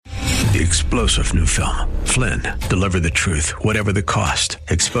The explosive new film, Flynn, deliver the truth, whatever the cost.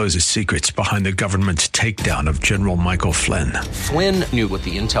 Exposes secrets behind the government's takedown of General Michael Flynn. Flynn knew what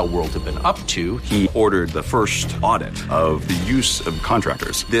the intel world had been up to. He ordered the first audit of the use of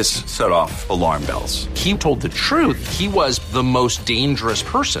contractors. This set off alarm bells. He told the truth. He was the most dangerous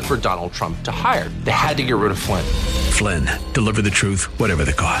person for Donald Trump to hire. They had to get rid of Flynn. Flynn, deliver the truth, whatever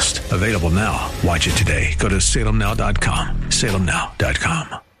the cost. Available now. Watch it today. Go to salemnow.com.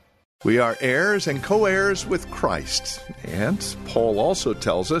 salemnow.com. We are heirs and co-heirs with Christ. And Paul also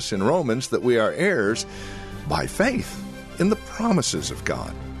tells us in Romans that we are heirs by faith in the promises of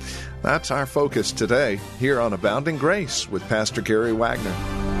God. That's our focus today here on Abounding Grace with Pastor Gary Wagner.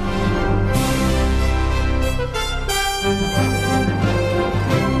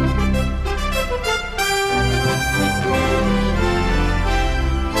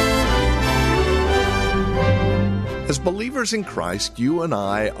 As believers in Christ, you and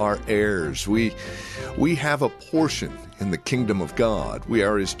I are heirs. We have a portion in the kingdom of God. We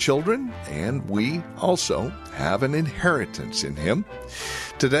are His children, and we also have an inheritance in Him.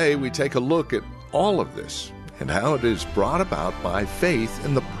 Today, we take a look at all of this and how it is brought about by faith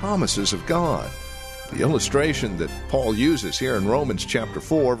in the promises of God. The illustration that Paul uses here in Romans chapter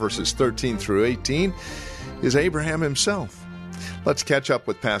 4, verses 13 through 18, is Abraham himself. Let's catch up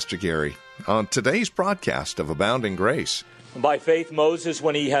with Pastor Gary on today's broadcast of Abounding Grace. By faith, Moses,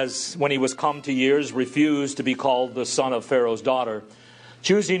 when he was come to years, refused to be called the son of Pharaoh's daughter,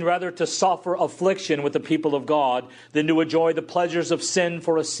 choosing rather to suffer affliction with the people of God than to enjoy the pleasures of sin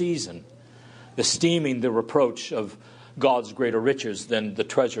for a season, esteeming the reproach of God's greater riches than the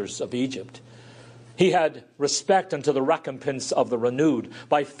treasures of Egypt. He had respect unto the recompense of the renewed.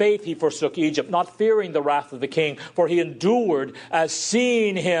 By faith he forsook Egypt, not fearing the wrath of the king, for he endured as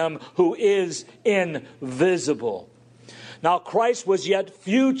seeing him who is invisible. Now Christ was yet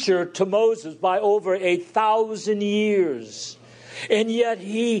future to Moses by over 1,000 years, and yet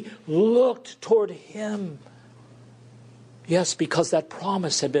he looked toward him. Yes, because that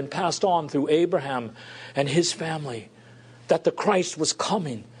promise had been passed on through Abraham and his family, that the Christ was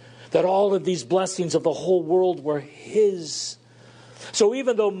coming, that all of these blessings of the whole world were his. So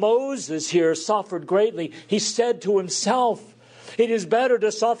even though Moses here suffered greatly, he said to himself, it is better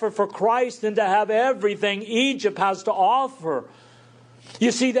to suffer for Christ than to have everything Egypt has to offer.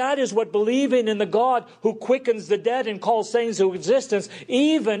 You see, that is what believing in the God who quickens the dead and calls things to existence,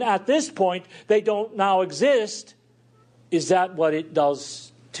 even at this point they don't now exist, is that what it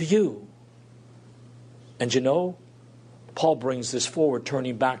does to you? And you know, Paul brings this forward,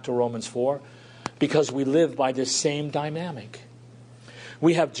 turning back to Romans 4, because we live by this same dynamic.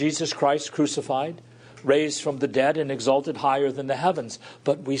 We have Jesus Christ crucified, raised from the dead, and exalted higher than the heavens.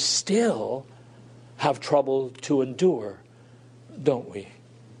 But we still have trouble to endure, don't we?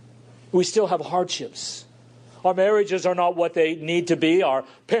 We still have hardships. Our marriages are not what they need to be. Our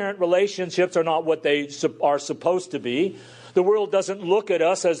parent relationships are not what they are supposed to be. The world doesn't look at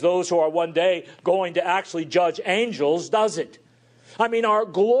us as those who are one day going to actually judge angels, does it? I mean, our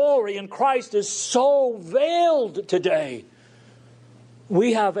glory in Christ is so veiled today.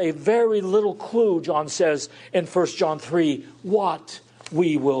 We have a very little clue, John says in 1 John 3, what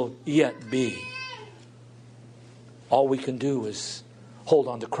we will yet be. All we can do is hold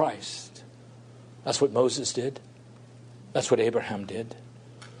on to Christ. That's what Moses did. That's what Abraham did.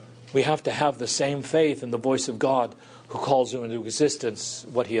 We have to have the same faith in the voice of God who calls into existence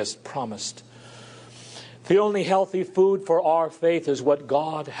what he has promised. The only healthy food for our faith is what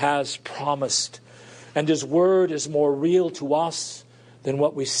God has promised. And his word is more real to us than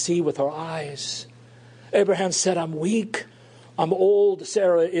what we see with our eyes. Abraham said, I'm weak, I'm old,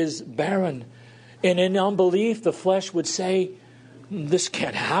 Sarah is barren. And in unbelief, the flesh would say, this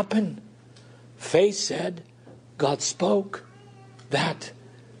can't happen. Faith said, God spoke. That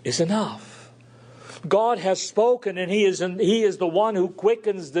is enough. God has spoken, and He is the one who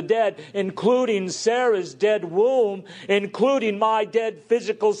quickens the dead, including Sarah's dead womb, including my dead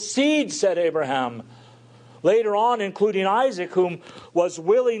physical seed, said Abraham. Later on, including Isaac, whom was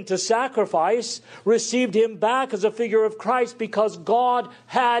willing to sacrifice, received him back as a figure of Christ because God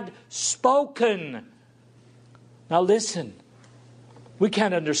had spoken. Now listen, we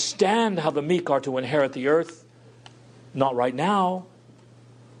can't understand how the meek are to inherit the earth. Not right now.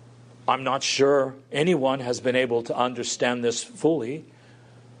 I'm not sure anyone has been able to understand this fully.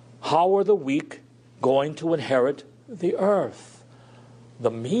 How are the weak going to inherit the earth?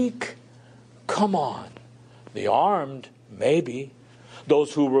 The meek? Come on. The armed? Maybe.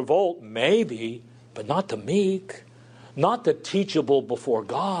 Those who revolt? Maybe. But not the meek. Not the teachable before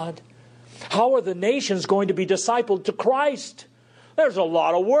God. How are the nations going to be discipled to Christ? There's a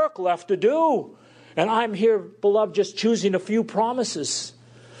lot of work left to do. And I'm here, beloved, just choosing a few promises.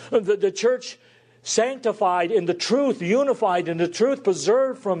 The church sanctified in the truth, unified in the truth,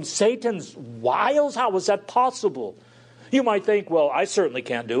 preserved from Satan's wiles. How is that possible? You might think, well, I certainly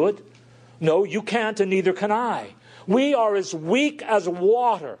can't do it. No, you can't, and neither can I. We are as weak as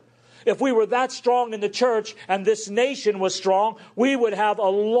water. If we were that strong in the church and this nation was strong, we would have a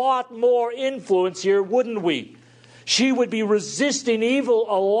lot more influence here, wouldn't we? She would be resisting evil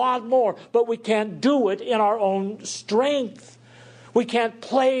a lot more, but we can't do it in our own strength. We can't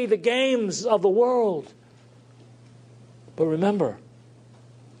play the games of the world. But remember,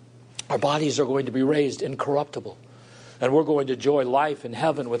 our bodies are going to be raised incorruptible, and we're going to enjoy life in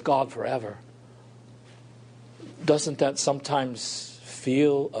heaven with God forever. Doesn't that sometimes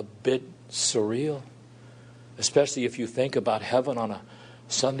feel a bit surreal? Especially if you think about heaven on a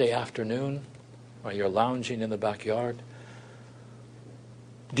Sunday afternoon while you're lounging in the backyard.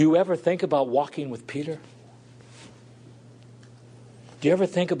 Do you ever think about walking with Peter? Do you ever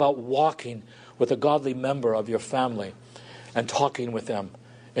think about walking with a godly member of your family and talking with them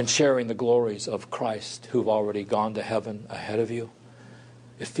and sharing the glories of Christ who've already gone to heaven ahead of you?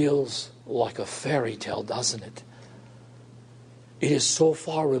 It feels like a fairy tale, doesn't it? It is so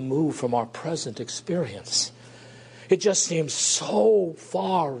far removed from our present experience. It just seems so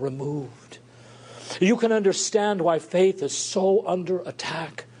far removed. You can understand why faith is so under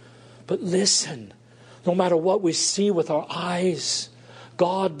attack. But listen, no matter what we see with our eyes,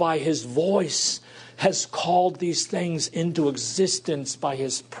 God by His voice has called these things into existence by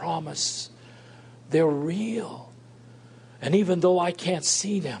His promise. They're real. And even though I can't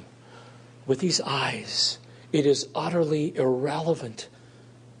see them with these eyes, it is utterly irrelevant.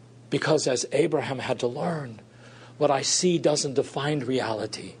 Because as Abraham had to learn, what I see doesn't define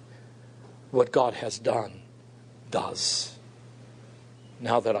reality. What God has done does.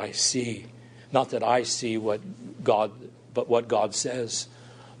 Now that I see, not that I see what God, but what God says.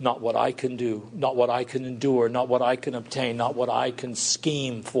 Not what I can do, not what I can endure, not what I can obtain, not what I can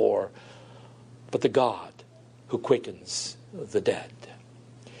scheme for, but the God who quickens the dead.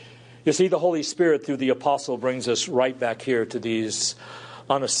 You see, the Holy Spirit through the apostle brings us right back here to these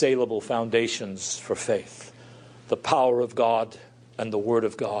unassailable foundations for faith. The power of God and the Word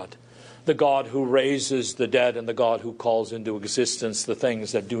of God. The God who raises the dead and the God who calls into existence the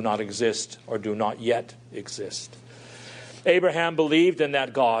things that do not exist or do not yet exist. Abraham believed in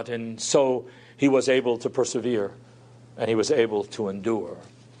that God, and so he was able to persevere and he was able to endure.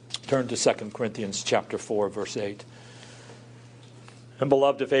 Turn to 2 Corinthians chapter 4, verse 8. And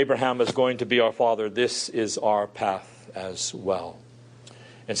beloved, if Abraham is going to be our father, this is our path as well.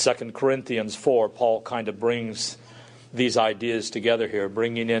 In 2 Corinthians 4, Paul kind of brings these ideas together here,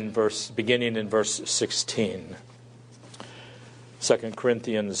 beginning in verse 16. 2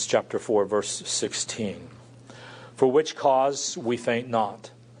 Corinthians chapter 4, verse 16. For which cause we faint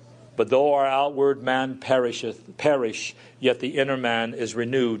not, but though our outward man perish, yet the inner man is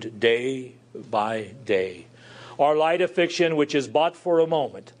renewed day by day. Our light affliction, which is but for a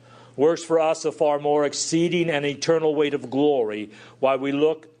moment, works for us a far more exceeding and eternal weight of glory, while we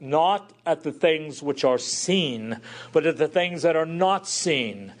look not at the things which are seen, but at the things that are not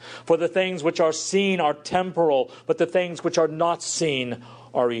seen. For the things which are seen are temporal, but the things which are not seen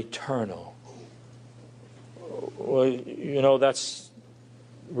are eternal. Well, you know, that's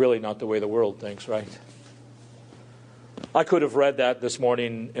really not the way the world thinks, right? I could have read that this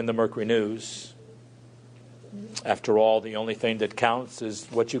morning in the Mercury News. After all, the only thing that counts is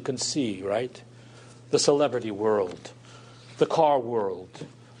what you can see, right? The celebrity world, the car world,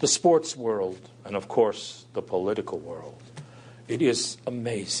 the sports world, and of course, the political world. It is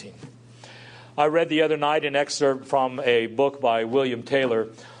amazing. I read the other night an excerpt from a book by William Taylor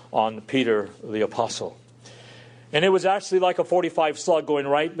on Peter the Apostle. And it was actually like a 45 slug going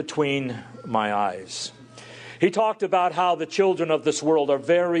right between my eyes. He talked about how the children of this world are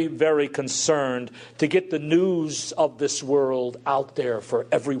very, very concerned to get the news of this world out there for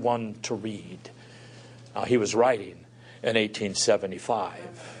everyone to read. He was writing in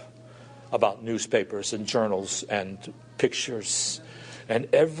 1875 about newspapers and journals and pictures. And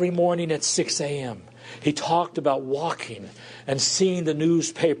every morning at 6 a.m., he talked about walking and seeing the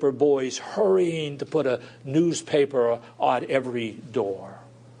newspaper boys hurrying to put a newspaper on every door.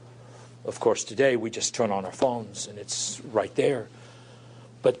 Of course, today we just turn on our phones and it's right there.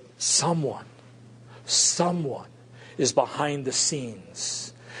 But someone is behind the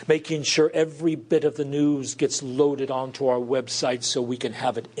scenes, making sure every bit of the news gets loaded onto our website so we can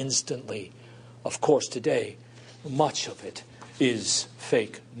have it instantly. Of course, today, much of it is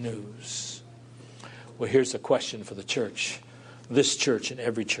fake news. Well, here's a question for the church. this church and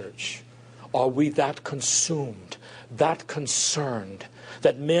every church, are we that consumed, that concerned,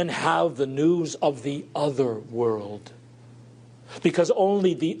 that men have the news of the other world? Because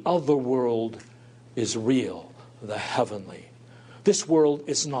only the other world is real, the heavenly. This world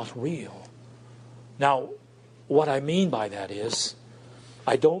is not real. Now, what I mean by that is,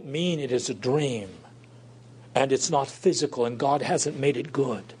 I don't mean it is a dream and it's not physical and God hasn't made it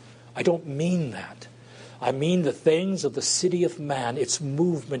good. I don't mean that. I mean the things of the city of man, its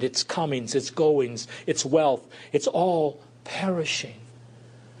movement, its comings, its goings, its wealth, it's all perishing.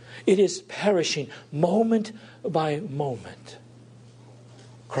 It is perishing moment by moment.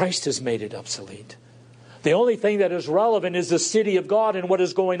 Christ has made it obsolete. The only thing that is relevant is the city of God and what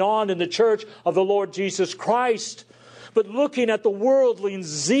is going on in the church of the Lord Jesus Christ. But looking at the worldly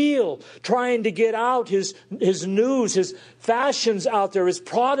zeal, trying to get out his news, his fashions out there, his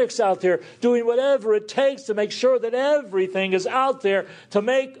products out there, doing whatever it takes to make sure that everything is out there to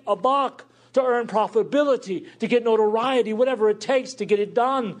make a buck, to earn profitability, to get notoriety, whatever it takes to get it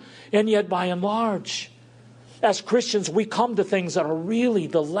done. And yet, by and large, as Christians, we come to things that are really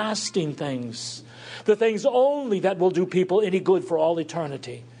the lasting things, the things only that will do people any good for all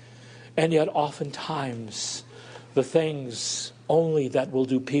eternity. And yet, oftentimes, the things only that will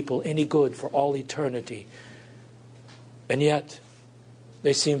do people any good for all eternity. And yet,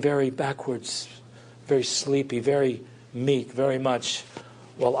 they seem very backwards, very sleepy, very meek, very much,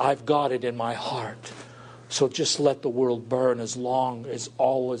 well, I've got it in my heart, so just let the world burn as long as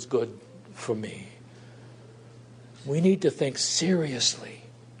all is good for me. We need to think seriously.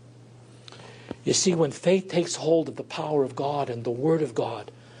 You see, when faith takes hold of the power of God and the Word of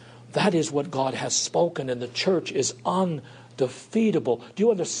God, that is what God has spoken, and the church is undefeatable. Do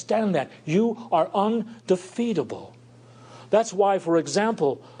you understand that? You are undefeatable. That's why, for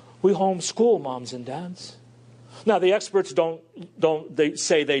example, we homeschool moms and dads. Now, the experts they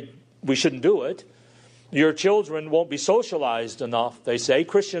say we shouldn't do it. Your children won't be socialized enough, they say.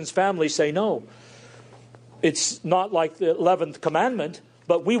 Christians, families say no. It's not like the 11th commandment,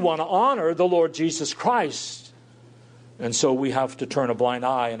 but we want to honor the Lord Jesus Christ. And so we have to turn a blind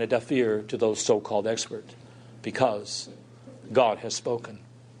eye and a deaf ear to those so-called experts because God has spoken.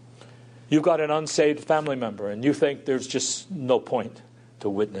 You've got an unsaved family member and you think there's just no point to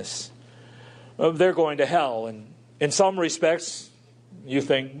witness. They're going to hell, and in some respects you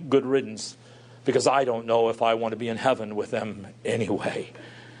think good riddance, because I don't know if I want to be in heaven with them anyway.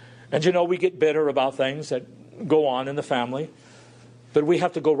 And you know, we get bitter about things that go on in the family, but we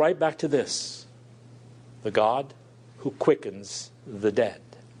have to go right back to this: the God who quickens the dead.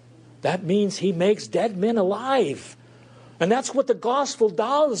 That means He makes dead men alive. And that's what the gospel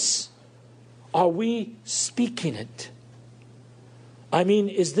does. Are we speaking it? I mean,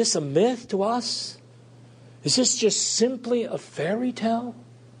 is this a myth to us? Is this just simply a fairy tale?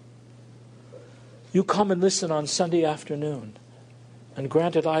 You come and listen on Sunday afternoon. And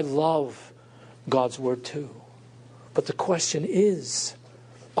granted, I love God's Word too. But the question is,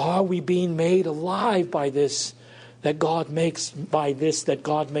 are we being made alive by this, that God makes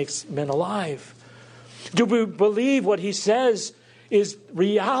men alive? Do we believe what He says is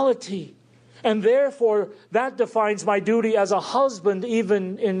reality? And therefore, that defines my duty as a husband,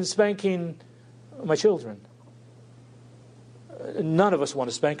 even in spanking my children. None of us want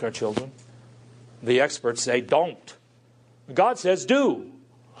to spank our children. The experts say don't. God says do.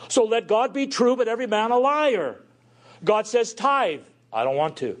 So let God be true, but every man a liar. God says tithe. I don't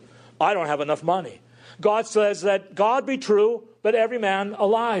want to. I don't have enough money. God says let God be true, but every man a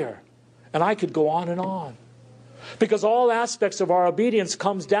liar. And I could go on and on. Because all aspects of our obedience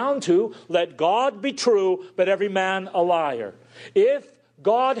comes down to let God be true, but every man a liar. If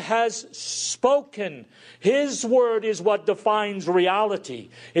God has spoken, His word is what defines reality.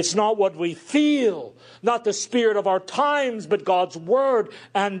 It's not what we feel, not the spirit of our times, but God's word.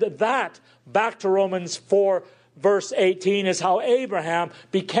 And that, back to Romans 4, verse 18, is how Abraham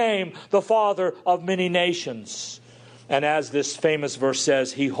became the father of many nations. And as this famous verse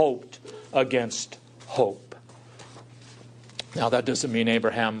says, he hoped against hope. Now, that doesn't mean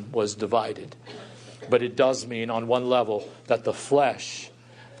Abraham was divided. But it does mean, on one level, that the flesh,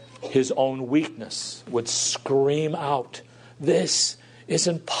 his own weakness, would scream out, this is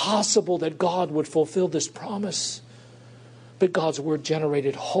impossible that God would fulfill this promise. But God's word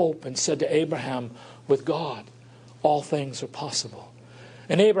generated hope and said to Abraham, with God, all things are possible.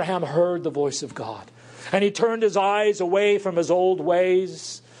 And Abraham heard the voice of God. And he turned his eyes away from his old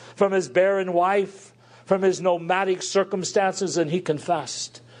ways, from his barren wife, from his nomadic circumstances, and he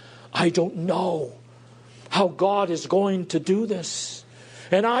confessed, I don't know how God is going to do this.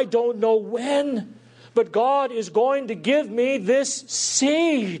 And I don't know when, but God is going to give me this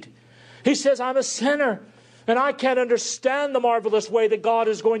seed. He says, I'm a sinner, and I can't understand the marvelous way that God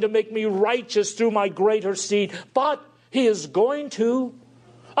is going to make me righteous through my greater seed. But He is going to.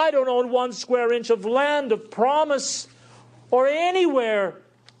 I don't own 1 square inch of land of promise or anywhere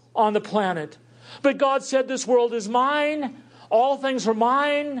on the planet. But God said, this world is mine. All things are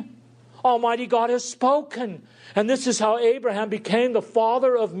mine. Almighty God has spoken. And this is how Abraham became the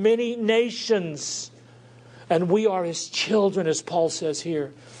father of many nations. And we are his children, as Paul says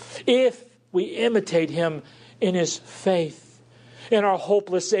here, if we imitate him in his faith. In our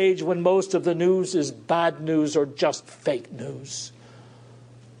hopeless age when most of the news is bad news or just fake news.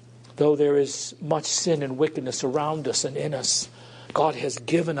 Though there is much sin and wickedness around us and in us, God has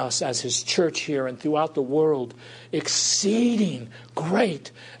given us as his church here and throughout the world exceeding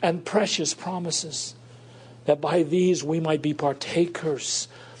great and precious promises, that by these we might be partakers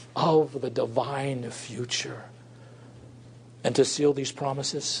of the divine future. And to seal these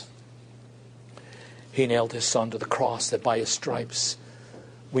promises, he nailed his son to the cross that by his stripes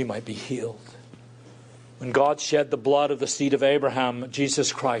we might be healed. When God shed the blood of the seed of Abraham,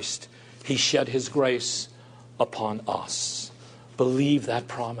 Jesus Christ, he shed his grace upon us. Believe that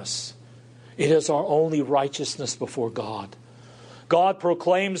promise. It is our only righteousness before God. God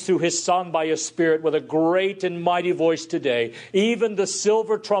proclaims through his Son by his Spirit with a great and mighty voice today, even the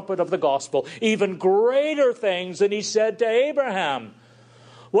silver trumpet of the gospel, even greater things than he said to Abraham.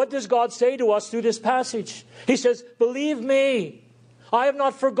 What does God say to us through this passage? He says, believe me, I have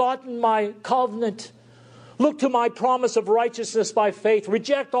not forgotten my covenant. Look to my promise of righteousness by faith.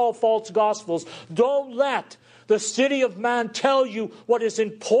 Reject all false gospels. Don't let the city of man tell you what is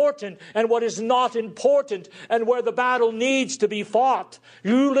important and what is not important and where the battle needs to be fought.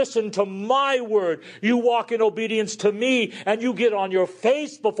 You listen to my word. You walk in obedience to me, and you get on your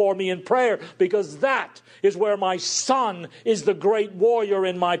face before me in prayer, because that is where my Son is the great warrior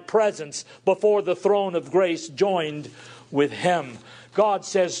in my presence before the throne of grace, joined with him. God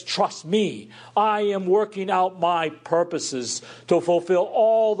says, trust me. I am working out my purposes to fulfill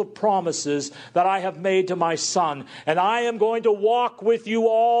all the promises that I have made to my Son. And I am going to walk with you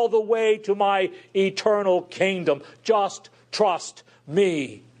all the way to my eternal kingdom. Just trust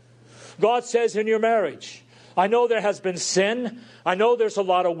me. God says in your marriage, I know there has been sin. I know there's a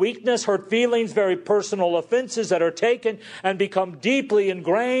lot of weakness, hurt feelings, very personal offenses that are taken and become deeply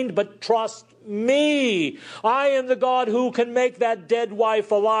ingrained, but trust me. I am the God who can make that dead wife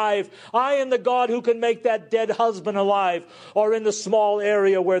alive. I am the God who can make that dead husband alive. Or in the small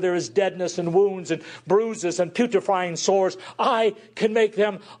area where there is deadness and wounds and bruises and putrefying sores, I can make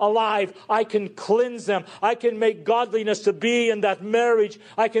them alive. I can cleanse them. I can make godliness to be in that marriage.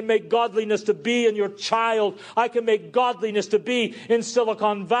 I can make godliness to be in your child. I can make godliness to be in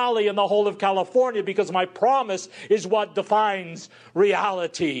Silicon Valley and the whole of California, because my promise is what defines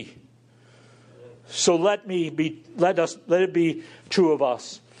reality. So let it be true of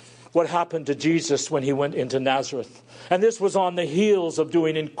us. What happened to Jesus when he went into Nazareth? And this was on the heels of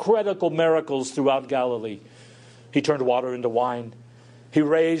doing incredible miracles throughout Galilee. He turned water into wine. He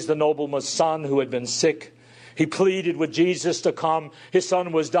raised the nobleman's son who had been sick. He pleaded with Jesus to come. His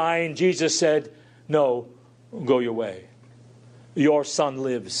son was dying. Jesus said, no, go your way. Your son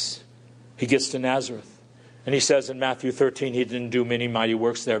lives. He gets to Nazareth. And he says in Matthew 13, he didn't do many mighty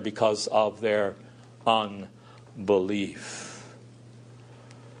works there because of their unbelief.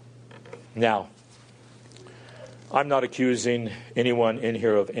 Now, I'm not accusing anyone in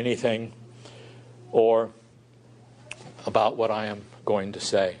here of anything or about what I am going to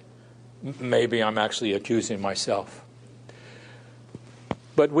say. Maybe I'm actually accusing myself.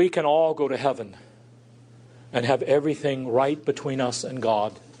 But we can all go to heaven and have everything right between us and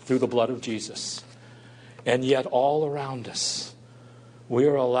God through the blood of Jesus. And yet all around us, we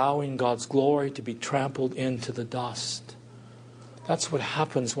are allowing God's glory to be trampled into the dust. That's what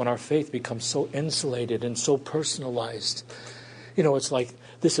happens when our faith becomes so insulated and so personalized. You know, it's like,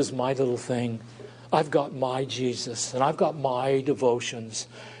 this is my little thing. I've got my Jesus, and I've got my devotions.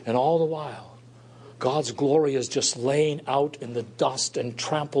 And all the while, God's glory is just laying out in the dust and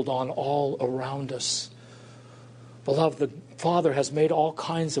trampled on all around us. Beloved, the Father has made all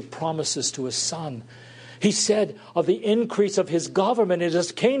kinds of promises to his Son. He said of the increase of his government in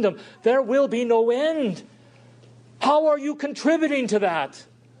his kingdom, there will be no end. How are you contributing to that?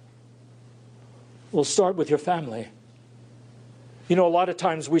 We'll start with your family. You know, a lot of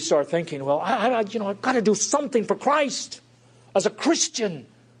times we start thinking, well, I've got to do something for Christ as a Christian.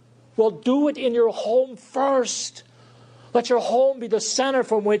 Well, do it in your home first. Let your home be the center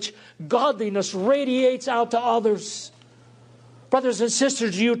from which godliness radiates out to others. Brothers and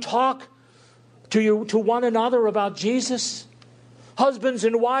sisters, do you talk to one another about Jesus? Husbands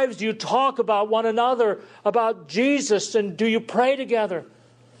and wives, do you talk about one another, about Jesus, and do you pray together?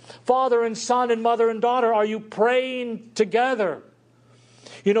 Father and son and mother and daughter, are you praying together?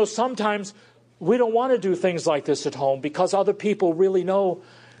 You know, sometimes we don't want to do things like this at home because other people really know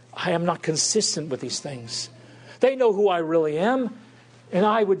I am not consistent with these things. They know who I really am, and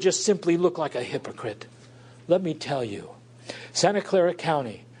I would just simply look like a hypocrite. Let me tell you, Santa Clara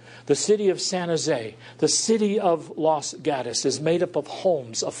County, the city of San Jose, the city of Los Gatos is made up of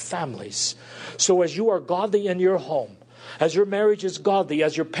homes, of families. So as you are godly in your home, as your marriage is godly,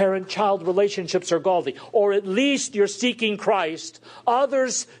 as your parent-child relationships are godly, or at least you're seeking Christ,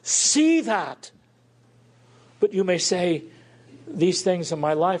 others see that. But you may say, these things in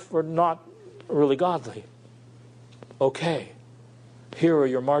my life are not really godly. Okay, here are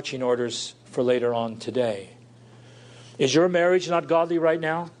your marching orders for later on today. Is your marriage not godly right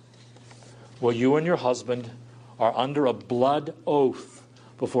now? Well, you and your husband are under a blood oath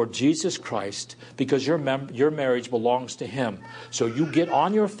before Jesus Christ because your marriage belongs to Him. So you get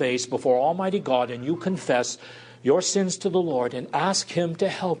on your face before Almighty God and you confess your sins to the Lord and ask Him to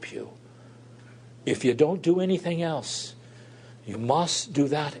help you. If you don't do anything else, you must do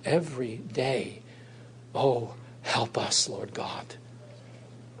that every day. Oh, help us, Lord God.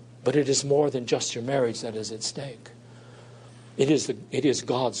 But it is more than just your marriage that is at stake. It is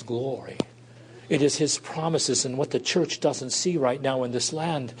God's glory. It is His promises, and what the church doesn't see right now in this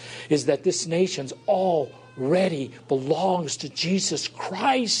land is that this nation's already belongs to Jesus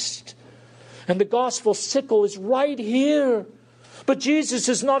Christ. And the gospel sickle is right here. But Jesus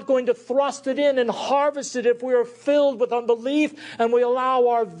is not going to thrust it in and harvest it if we are filled with unbelief and we allow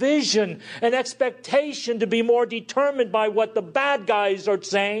our vision and expectation to be more determined by what the bad guys are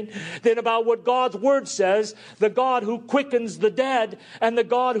saying than about what God's Word says, the God who quickens the dead and the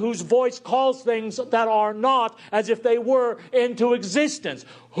God whose voice calls things that are not as if they were into existence.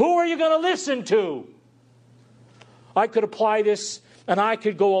 Who are you going to listen to? I could apply this and I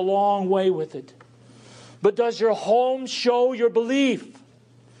could go a long way with it. But does your home show your belief?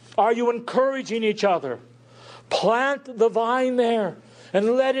 Are you encouraging each other? Plant the vine there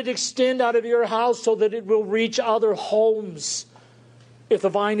and let it extend out of your house so that it will reach other homes. If the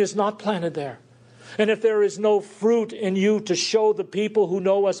vine is not planted there, and if there is no fruit in you to show the people who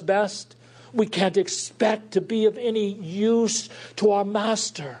know us best, we can't expect to be of any use to our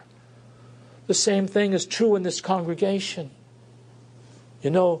Master. The same thing is true in this congregation. You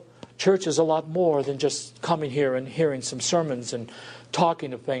know, church is a lot more than just coming here and hearing some sermons and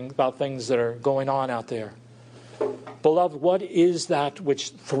talking about things that are going on out there. Beloved, what is that which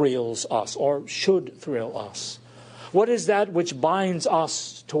thrills us or should thrill us? What is that which binds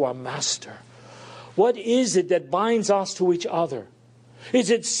us to our Master? What is it that binds us to each other? Is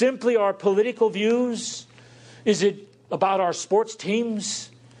it simply our political views? Is it about our sports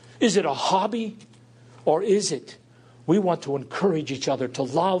teams? Is it a hobby? Or is it we want to encourage each other to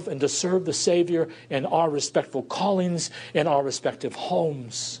love and to serve the Savior in our respectful callings, in our respective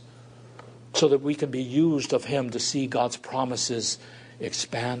homes, so that we can be used of Him to see God's promises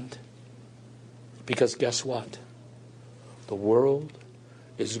expand? Because guess what? The world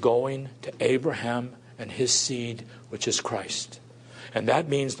is going to Abraham and his seed, which is Christ. And that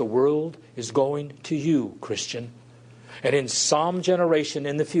means the world is going to you, Christian. And in some generation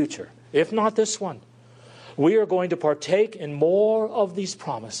in the future, if not this one, we are going to partake in more of these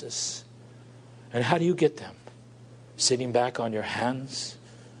promises. And how do you get them? Sitting back on your hands?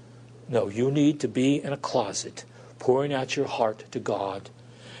 No, you need to be in a closet, pouring out your heart to God,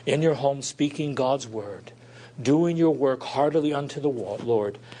 in your home speaking God's word, doing your work heartily unto the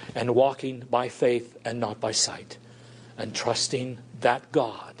Lord, and walking by faith and not by sight, and trusting that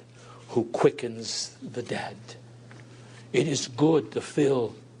God who quickens the dead. It is good to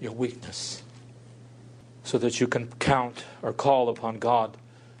fill your weakness, so that you can count or call upon God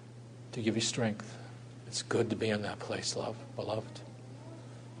to give you strength. It's good to be in that place, beloved.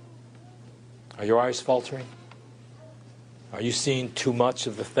 Are your eyes faltering? Are you seeing too much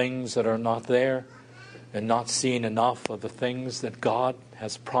of the things that are not there and not seeing enough of the things that God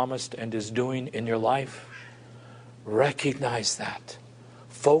has promised and is doing in your life? Recognize that.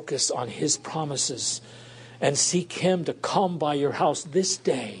 Focus on His promises and seek Him to come by your house this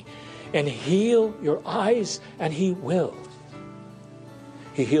day and heal your eyes, and He will.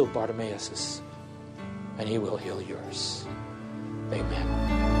 He healed Bartimaeus, and He will heal yours. Amen.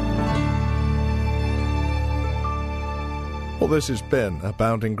 Well, this has been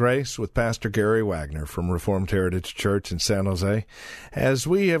Abounding Grace with Pastor Gary Wagner from Reformed Heritage Church in San Jose. As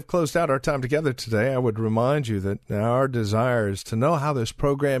we have closed out our time together today, I would remind you that our desire is to know how this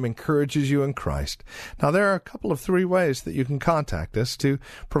program encourages you in Christ. Now, there are a couple of 3 ways that you can contact us to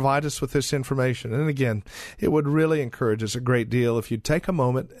provide us with this information. And again, it would really encourage us a great deal if you'd take a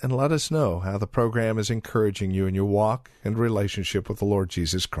moment and let us know how the program is encouraging you in your walk and relationship with the Lord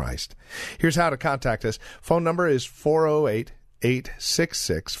Jesus Christ. Here's how to contact us. Phone number is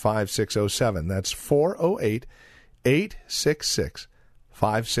 408-866-5607. That's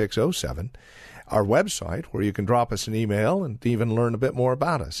 408-866-5607. Our website, where you can drop us an email and even learn a bit more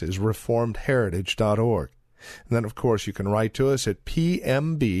about us, is reformedheritage.org. And then, of course, you can write to us at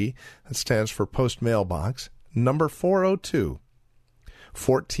PMB, that stands for Post Mailbox, number 402,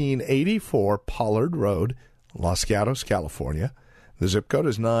 1484 Pollard Road, Los Gatos, California. The zip code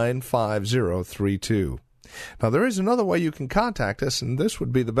is 95032. Now, there is another way you can contact us, and this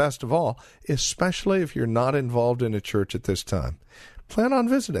would be the best of all, especially if you're not involved in a church at this time. Plan on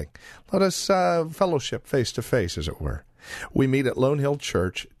visiting. Let us fellowship face-to-face, as it were. We meet at Lone Hill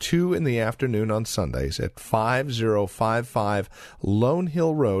Church, 2 in the afternoon on Sundays at 5055 Lone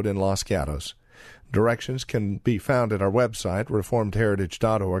Hill Road in Los Gatos. Directions can be found at our website,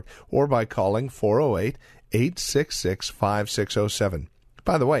 reformedheritage.org, or by calling 408-866-5607.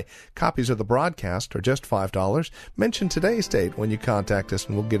 By the way, copies of the broadcast are just $5. Mention today's date when you contact us,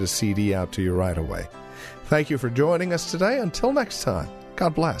 and we'll get a CD out to you right away. Thank you for joining us today. Until next time,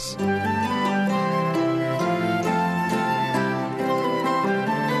 God bless.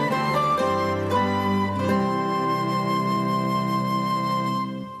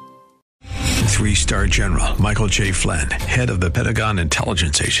 3-star General Michael J. Flynn, head of the Pentagon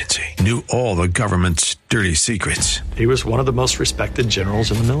Intelligence Agency, knew all the government's dirty secrets. He was one of the most respected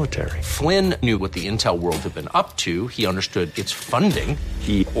generals in the military. Flynn knew what the intel world had been up to. He understood its funding.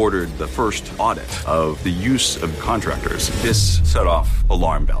 He ordered the first audit of the use of contractors. This set off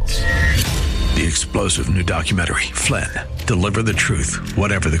alarm bells. The explosive new documentary, Flynn, Deliver the Truth,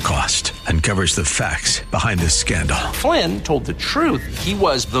 Whatever the Cost, uncovers the facts behind this scandal. Flynn told the truth. He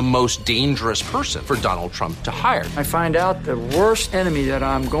was the most dangerous person for Donald Trump to hire. I find out the worst enemy that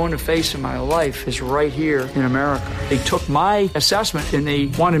I'm going to face in my life is right here in America. They took my assessment and they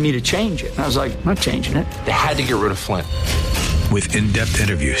wanted me to change it. And I was like, I'm not changing it. They had to get rid of Flynn. With in-depth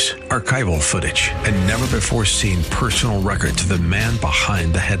interviews, archival footage, and never-before-seen personal records of the man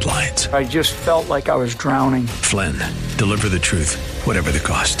behind the headlines. I just felt like I was drowning. Flynn, Deliver the Truth, Whatever the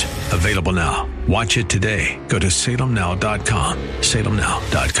Cost. Available now. Watch it today. Go to salemnow.com.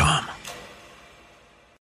 salemnow.com.